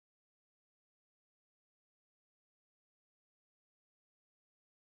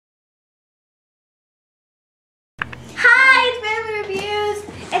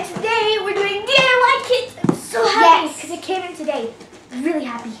it came in today. Really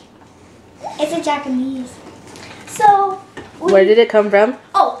happy. It's a Japanese. So, where did it come from?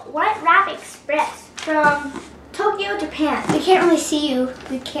 Oh, White Wrap Express from Tokyo, Japan. We can't really see you.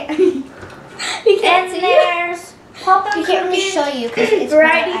 We can't. We can't see there's Pop and We can't really Cookin' show you because it's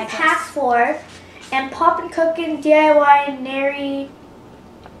Variety without Pack address. 4 and Pop and Cookin' DIY Nary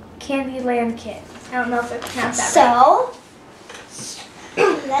Candyland Kit. I don't know if I pronounced that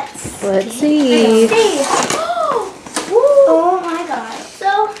right. So, let's see. Oh my god.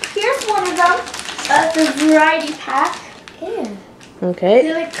 So here's one of them. The variety pack. Ew. Okay.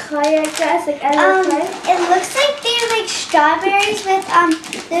 They're like clay, I guess, like edible clay. It looks like they're like strawberries with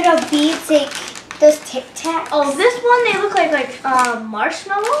little beads, like those Tic Tacs. Oh, this one they look like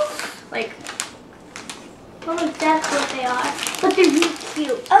marshmallows. Like, I don't know exactly what they are, but they're really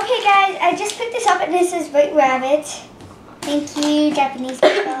cute. Okay, guys, I just picked this up and this is White Rabbit. Thank you, Japanese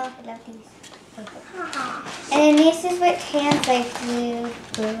people. I love these. And then this is with hands like blue,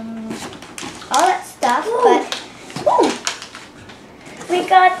 all that stuff. Ooh. But We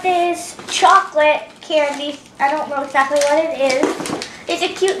got this chocolate candy. I don't know exactly what it is. It's a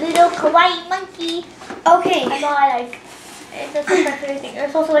cute little kawaii monkey. okay, I thought it doesn't look like anything.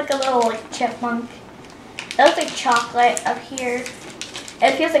 There's also like a little like chipmunk. It looks like chocolate up here.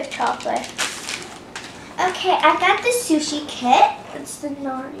 It feels like chocolate. okay, I got the sushi kit. It's the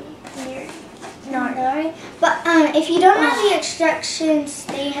nori. Nori. But if you don't know the instructions,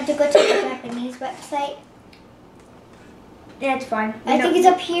 then you have to go to the Japanese website. Yeah, it's fine. I think it's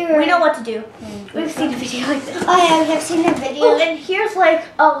up here. We know what to do. We've seen a video like this. Oh yeah, we have seen the video. Oh, and here's like,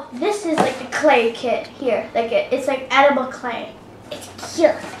 oh, this is like the clay kit here. Like it's like edible clay. It's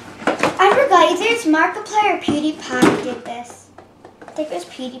cute. I forgot either it's Markiplier or PewDiePie who did this. I think it was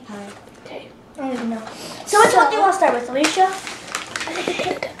PewDiePie. Okay, I don't even know. So which one do you want to start with,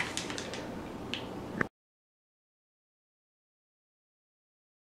 Alicia?